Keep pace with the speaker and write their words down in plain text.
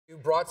You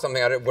brought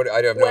something. I have no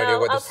idea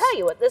what this. I'll tell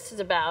you what this is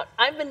about.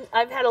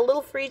 I've had a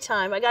little free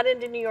time. I got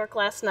into New York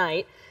last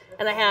night,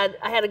 and I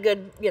had a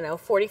good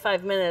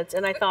 45 minutes,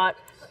 and I thought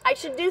I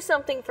should do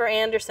something for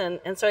Anderson,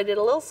 and so I did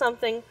a little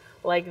something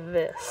like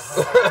this.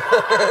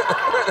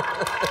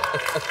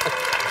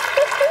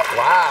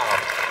 Wow.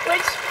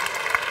 Which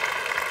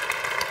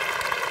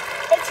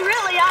it's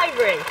really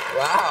Ivory.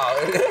 Wow,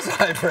 it is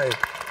Ivory.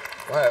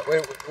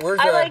 Wait, where's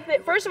I like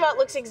that. First of all, it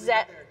looks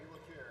exact.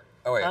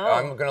 Oh wait,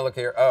 I'm gonna look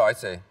here. Oh, I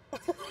see.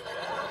 Wow.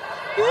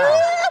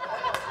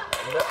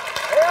 Yeah,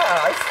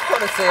 I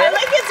sort of see it. I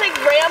like it's like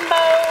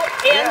Rambo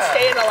and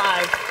Staying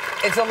Alive.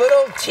 It's a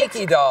little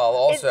tiki doll,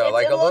 also, it's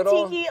like a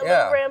little tiki, a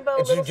little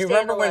Rambo. Do you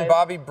remember when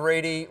Bobby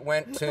Brady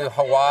went to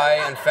Hawaii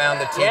and found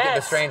the tiki,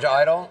 the strange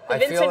idol? The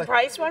Vincent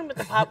Price one with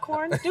the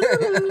popcorn.